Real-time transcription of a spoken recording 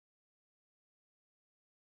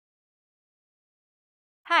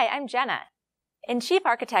Hi, I'm Jenna. In Chief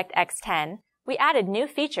Architect X10, we added new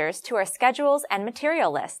features to our schedules and material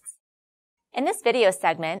lists. In this video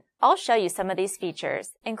segment, I'll show you some of these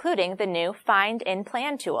features, including the new Find in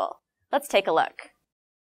Plan tool. Let's take a look.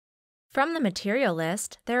 From the material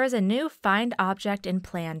list, there is a new Find Object in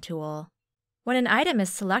Plan tool. When an item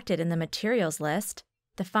is selected in the materials list,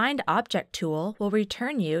 the Find Object tool will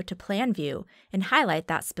return you to Plan View and highlight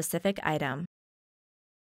that specific item.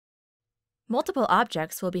 Multiple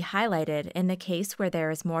objects will be highlighted in the case where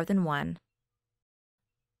there is more than one.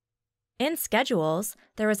 In Schedules,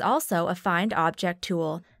 there is also a Find Object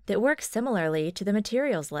tool that works similarly to the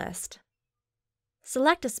materials list.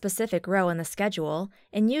 Select a specific row in the schedule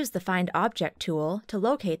and use the Find Object tool to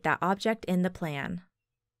locate that object in the plan.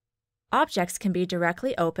 Objects can be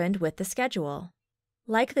directly opened with the schedule.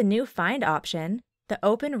 Like the new Find option, the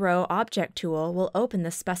Open Row Object tool will open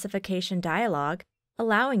the specification dialog,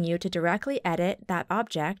 allowing you to directly edit that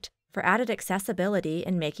object for added accessibility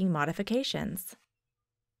in making modifications.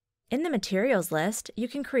 In the materials list, you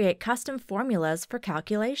can create custom formulas for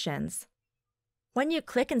calculations. When you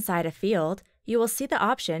click inside a field, you will see the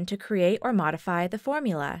option to create or modify the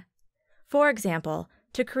formula. For example,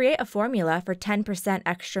 to create a formula for 10%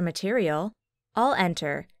 extra material, I'll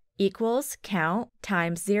enter equals count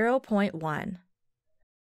times 0.1.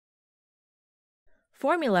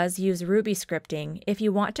 Formulas use Ruby scripting if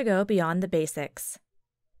you want to go beyond the basics.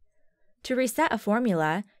 To reset a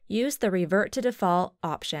formula, use the Revert to Default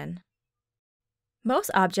option. Most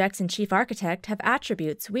objects in Chief Architect have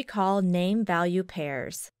attributes we call name-value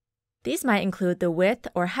pairs. These might include the width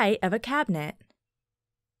or height of a cabinet.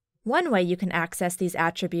 One way you can access these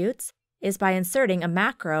attributes is by inserting a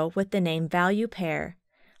macro with the name-value pair,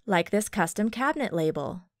 like this custom cabinet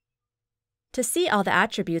label. To see all the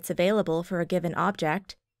attributes available for a given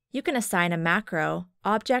object, you can assign a macro,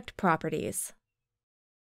 Object Properties.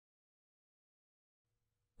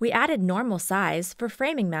 We added normal size for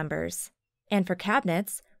framing members, and for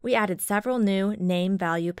cabinets, we added several new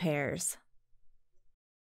name-value pairs.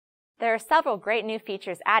 There are several great new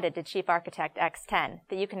features added to Chief Architect X10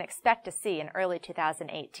 that you can expect to see in early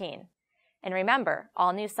 2018. And remember,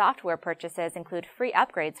 all new software purchases include free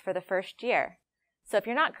upgrades for the first year. So if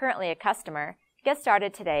you're not currently a customer, get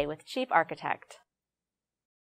started today with Chief Architect.